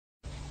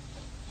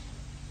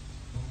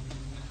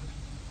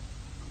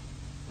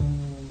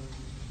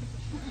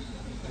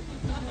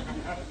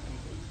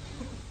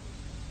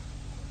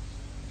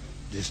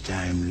this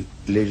time,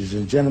 ladies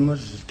and gentlemen,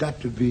 it's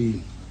got to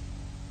be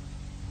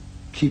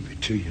keep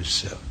it to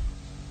yourself.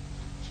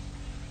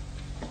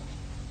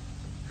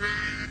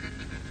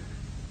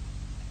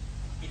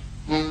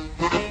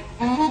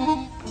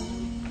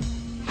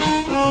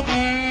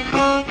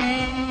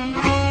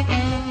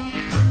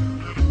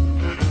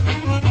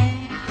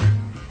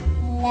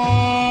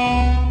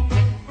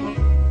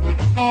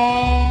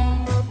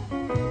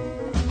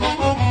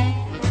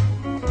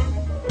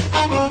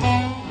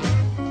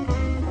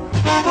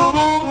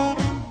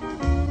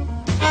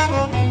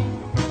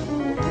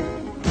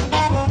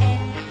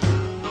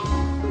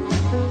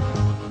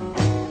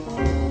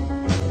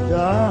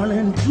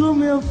 Darling, do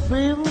me a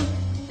favor,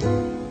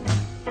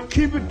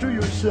 keep it to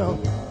yourself.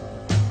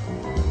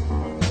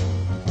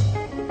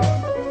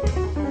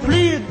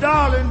 Please,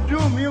 darling, do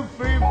me a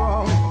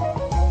favor,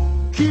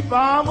 keep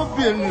our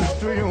business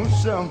to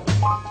yourself.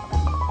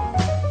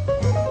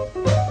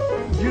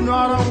 You know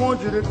I don't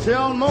want you to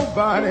tell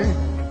nobody,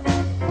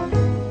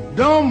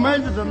 don't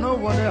mention it to no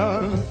one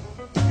else.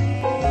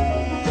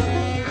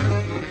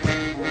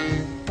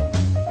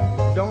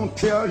 Don't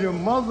tell your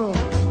mother,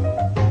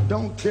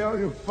 don't tell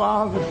your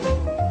father,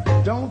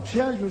 don't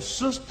tell your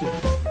sister,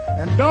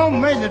 and don't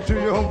mention it to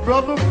your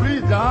brother,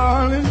 please,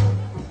 darling.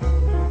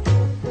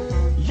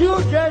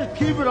 You just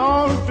keep it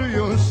all to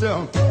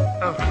yourself.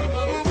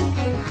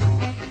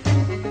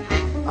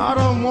 I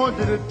don't want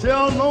you to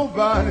tell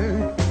nobody,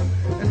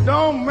 and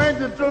don't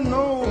mention it to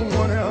no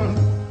one else.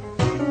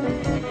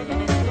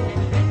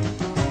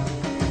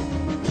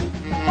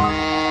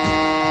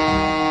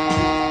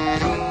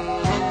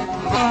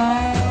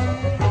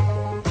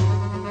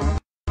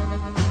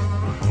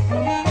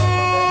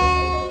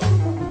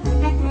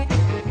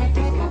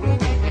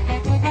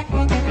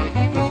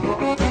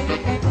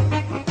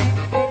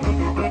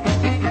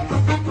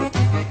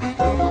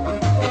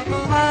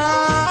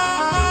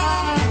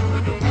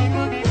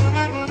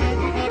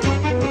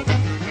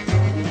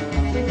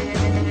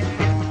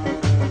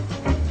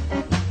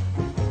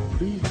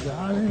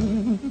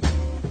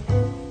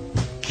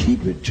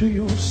 Keep it to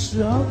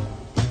yourself.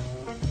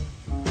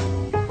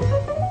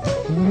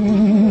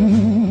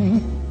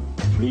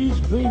 Please,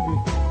 baby,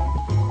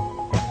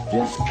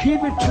 just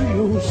keep it to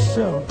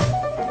yourself.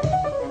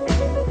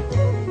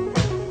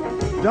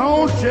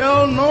 Don't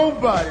tell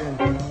nobody.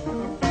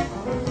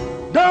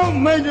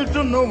 Don't mention it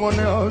to no one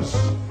else.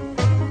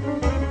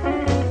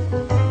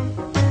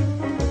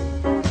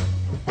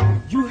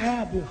 You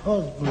have a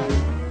husband,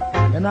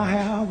 and I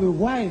have a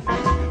wife.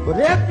 But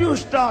if you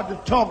start to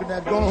talking,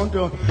 that's going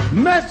to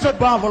mess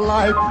up our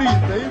life, please,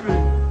 baby.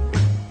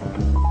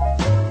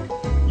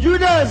 You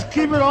just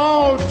keep it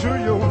all to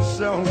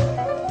yourself.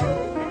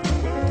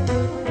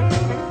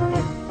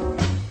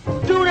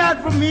 Do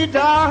that for me,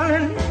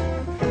 darling.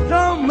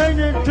 Don't make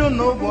it to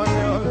no one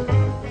else.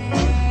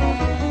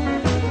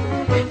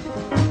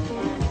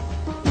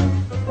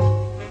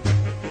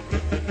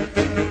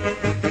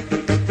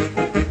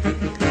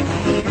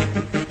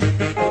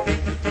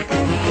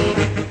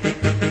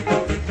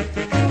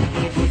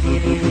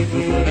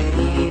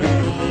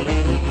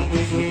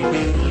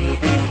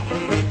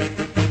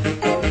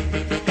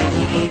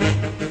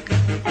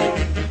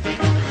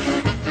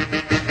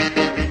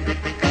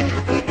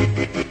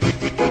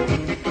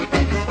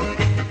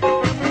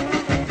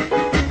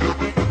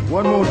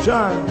 One more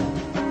time.